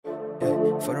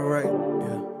For the record,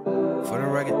 yeah. For the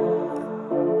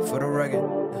record, for the record.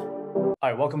 All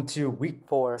right, welcome to week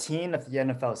 14 of the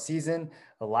NFL season.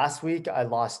 Last week, I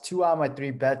lost 2 out of my 3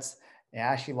 bets and I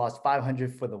actually lost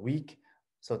 500 for the week.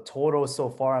 So total so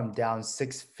far, I'm down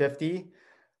 650.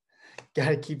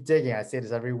 Gotta keep digging. I say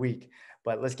this every week,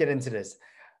 but let's get into this.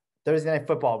 Thursday Night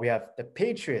Football, we have the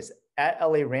Patriots at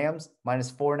LA Rams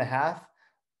 -4.5.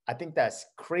 I think that's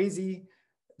crazy.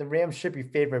 The Rams should be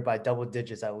favored by double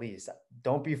digits at least.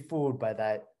 Don't be fooled by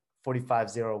that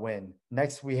 45-0 win.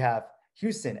 Next, we have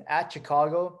Houston at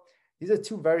Chicago. These are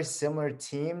 2 very similar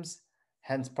teams,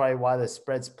 hence probably why the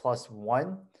spread's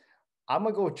 +1. I'm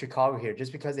going to go with Chicago here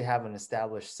just because they have an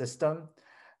established system.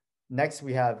 Next,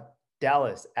 we have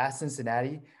Dallas at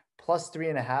Cincinnati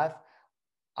 +3.5.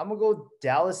 I'm going to go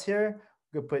Dallas here.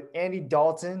 I'm going to put Andy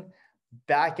Dalton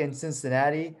back in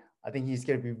Cincinnati. I think he's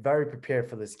going to be very prepared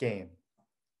for this game.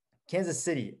 Kansas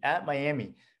City at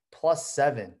Miami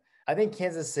 +7. I think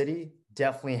Kansas City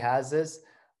definitely has this.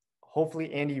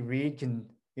 Hopefully Andy Reid can,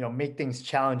 make things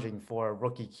challenging for a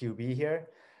rookie QB here.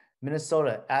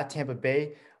 Minnesota at Tampa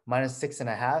Bay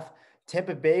 -6.5.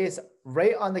 Tampa Bay is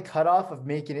right on the cutoff of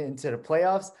making it into the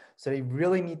playoffs, so they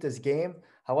really need this game.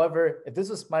 However, if this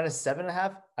was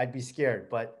 -7.5, I'd be scared,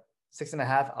 but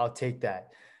 6.5, I'll take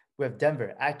that. We have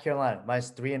Denver at Carolina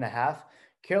 -3.5.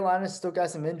 Carolina's still got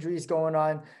some injuries going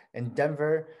on, and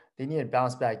Denver, they need a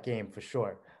bounce back game for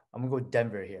sure. I'm going to go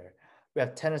Denver here. We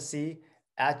have Tennessee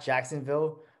at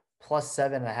Jacksonville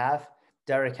 +7.5.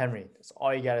 Derrick Henry, that's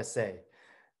all you got to say.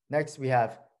 Next, we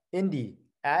have Indy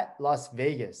at Las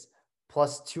Vegas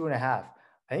 +2.5.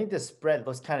 I think the spread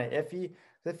looks kind of iffy.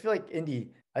 I feel like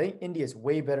I think Indy is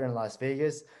way better than Las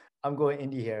Vegas. I'm going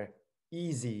Indy here.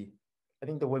 Easy. I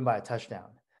think they'll win by a touchdown.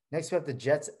 Next, we have the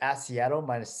Jets at Seattle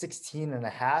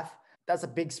 -16.5. That's a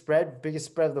big spread, biggest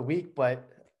spread of the week, but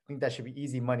I think that should be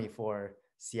easy money for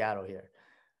Seattle here.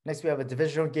 Next, we have a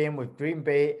divisional game with Green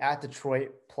Bay at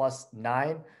Detroit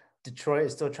 +9. Detroit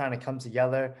is still trying to come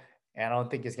together, and I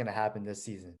don't think it's going to happen this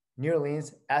season. New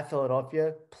Orleans at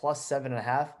Philadelphia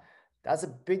 +7.5. That's a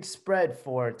big spread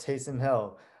for Taysom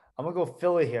Hill. I'm going to go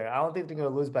Philly here. I don't think they're going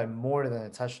to lose by more than a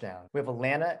touchdown. We have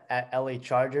Atlanta at LA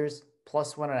Chargers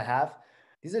 +1.5.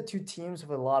 These are 2 teams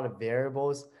with a lot of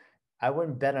variables. I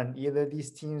wouldn't bet on either of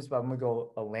these teams, but I'm going to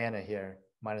go Atlanta here,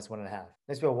 -1.5.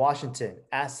 Next, we have Washington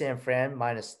at San Fran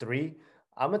 -3.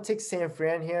 I'm going to take San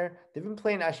Fran here. They've been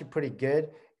playing actually pretty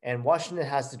good, and Washington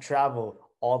has to travel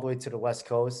all the way to the West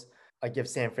Coast. I give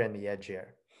San Fran the edge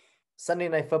here. Sunday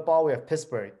Night Football, we have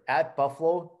Pittsburgh at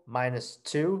Buffalo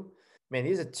 -2. Man,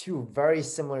 these are 2 very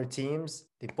similar teams.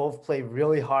 They both play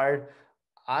really hard.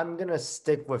 I'm going to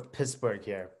stick with Pittsburgh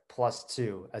here,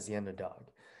 +2 as the underdog.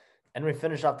 And we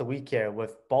finish off the week here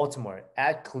with Baltimore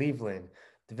at Cleveland.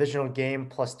 Divisional game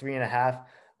 +3.5.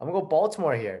 I'm going to go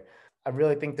Baltimore here. I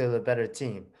really think they're the better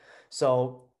team.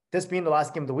 So this being the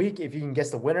last game of the week, if you can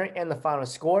guess the winner and the final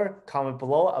score, comment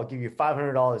below. I'll give you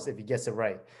 $500 if you guess it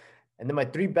right. And then my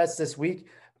 3 bets this week.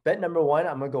 Bet number 1,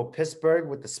 I'm going to go Pittsburgh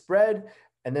with the spread.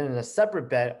 And then in a separate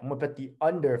bet, I'm going to bet the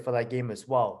under for that game as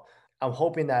well. I'm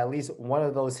hoping that at least one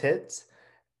of those hits.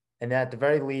 And then at the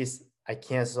very least, I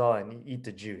cancel and eat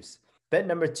the juice. Bet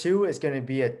number 2 is going to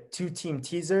be a 2-team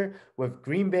teaser with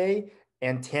Green Bay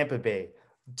and Tampa Bay.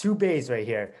 2 bays right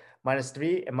here,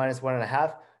 -3 and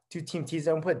 -1.5. 2-team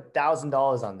teaser. I'm going to put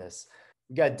 $1,000 on this.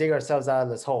 We got to dig ourselves out of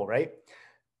this hole, right?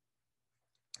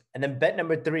 And then bet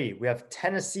number 3, we have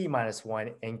Tennessee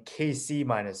 -1 and KC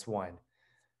 -1.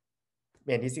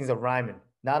 Man, these things are rhyming.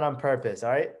 Not on purpose,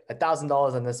 all right?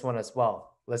 $1,000 on this one as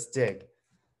well. Let's dig.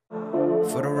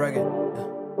 For the record,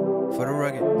 for the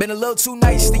record. Been a little too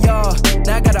nice to y'all.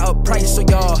 Now I gotta up price for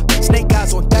y'all. Snake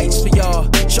eyes on dice for y'all.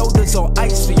 Shoulders on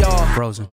ice for y'all. Frozen.